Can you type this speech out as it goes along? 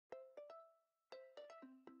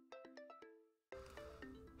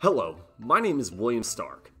Hello, my name is William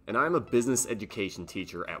Stark, and I'm a business education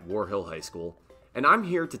teacher at War Hill High School, and I'm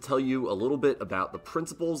here to tell you a little bit about the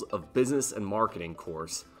Principles of Business and Marketing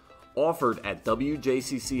course offered at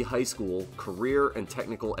WJCC High School Career and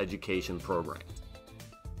Technical Education program.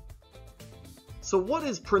 So what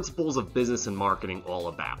is Principles of Business and Marketing all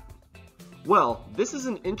about? Well, this is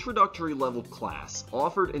an introductory level class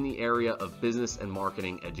offered in the area of business and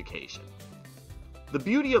marketing education. The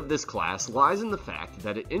beauty of this class lies in the fact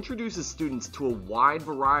that it introduces students to a wide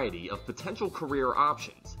variety of potential career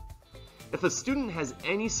options. If a student has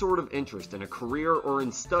any sort of interest in a career or in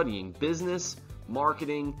studying business,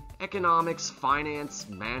 marketing, economics, finance,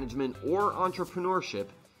 management, or entrepreneurship,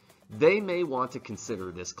 they may want to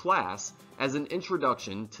consider this class as an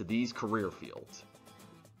introduction to these career fields.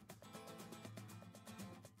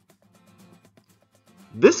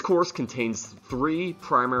 This course contains 3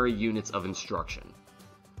 primary units of instruction.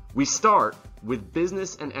 We start with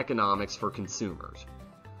Business and Economics for Consumers,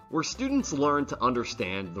 where students learn to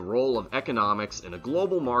understand the role of economics in a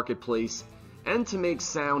global marketplace and to make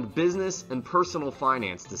sound business and personal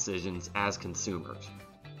finance decisions as consumers.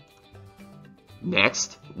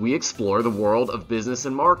 Next, we explore the world of business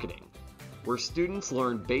and marketing, where students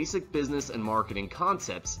learn basic business and marketing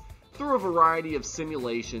concepts through a variety of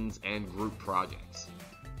simulations and group projects.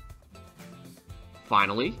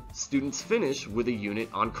 Finally, students finish with a unit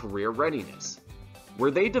on career readiness, where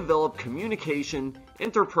they develop communication,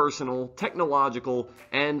 interpersonal, technological,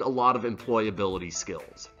 and a lot of employability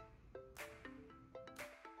skills.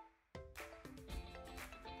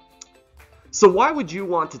 So why would you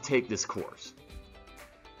want to take this course?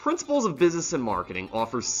 Principles of Business and Marketing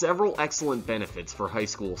offers several excellent benefits for high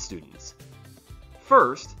school students.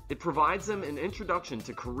 First, it provides them an introduction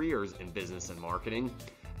to careers in business and marketing,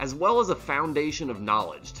 as well as a foundation of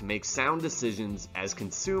knowledge to make sound decisions as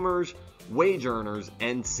consumers, wage earners,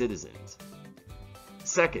 and citizens.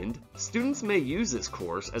 Second, students may use this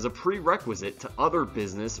course as a prerequisite to other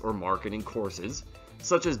business or marketing courses,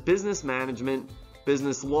 such as business management,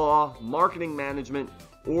 business law, marketing management,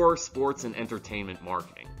 or sports and entertainment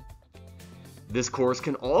marketing. This course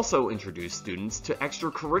can also introduce students to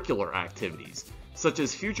extracurricular activities, such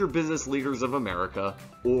as Future Business Leaders of America,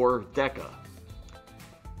 or DECA.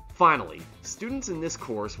 Finally, students in this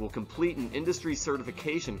course will complete an industry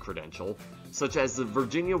certification credential, such as the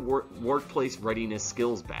Virginia Workplace Readiness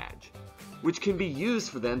Skills Badge, which can be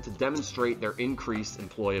used for them to demonstrate their increased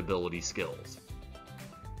employability skills.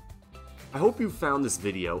 I hope you found this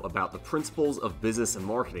video about the Principles of Business and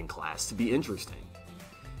Marketing class to be interesting.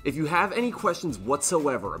 If you have any questions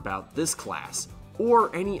whatsoever about this class,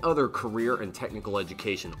 or any other career and technical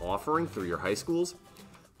education offering through your high schools,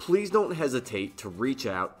 please don't hesitate to reach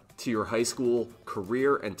out to your high school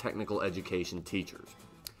career and technical education teachers.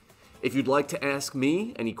 If you'd like to ask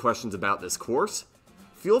me any questions about this course,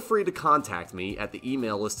 feel free to contact me at the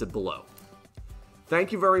email listed below.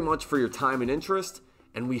 Thank you very much for your time and interest,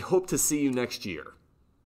 and we hope to see you next year.